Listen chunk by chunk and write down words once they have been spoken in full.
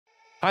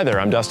Hi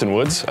there, I'm Dustin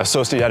Woods,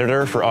 Associate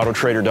Editor for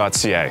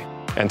autoTRADER.ca.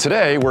 And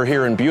today we're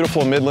here in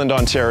beautiful Midland,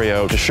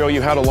 Ontario to show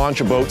you how to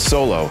launch a boat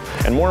solo,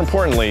 and more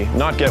importantly,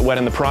 not get wet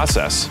in the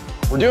process.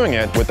 We're doing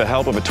it with the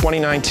help of a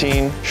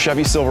 2019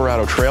 Chevy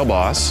Silverado Trail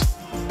Boss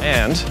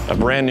and a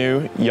brand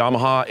new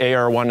Yamaha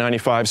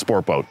AR195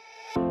 sport boat.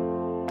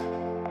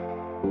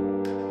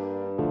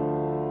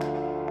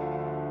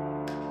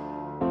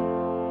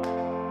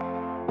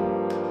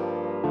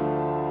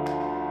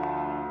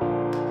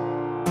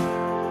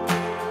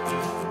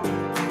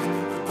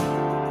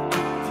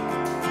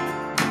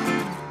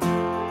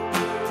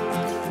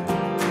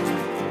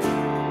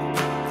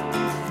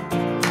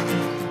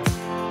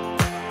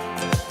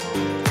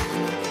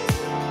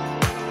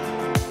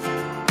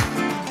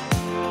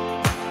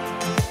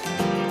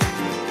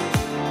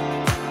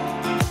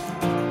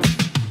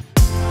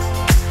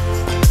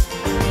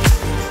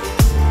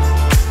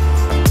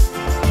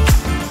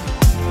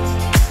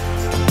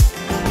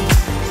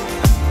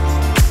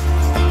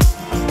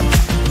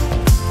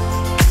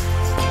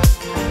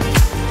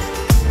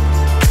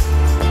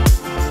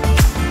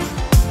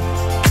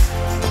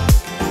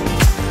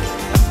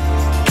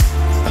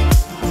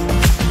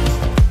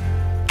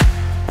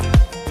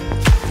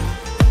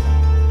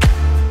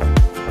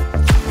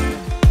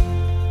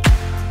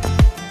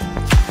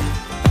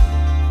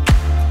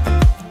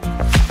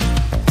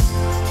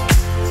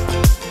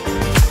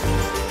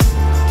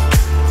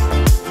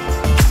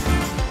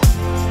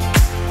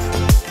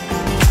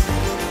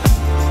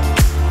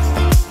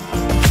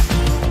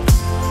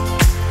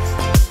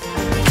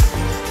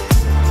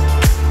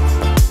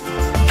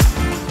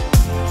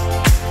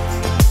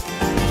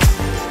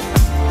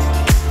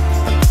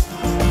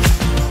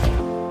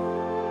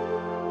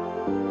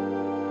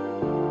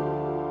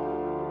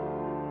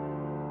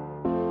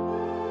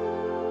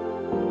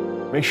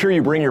 Make sure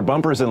you bring your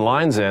bumpers and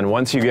lines in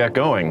once you get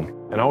going,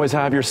 and always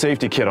have your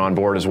safety kit on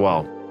board as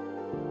well.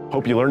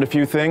 Hope you learned a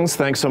few things.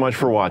 Thanks so much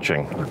for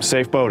watching.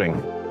 Safe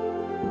boating.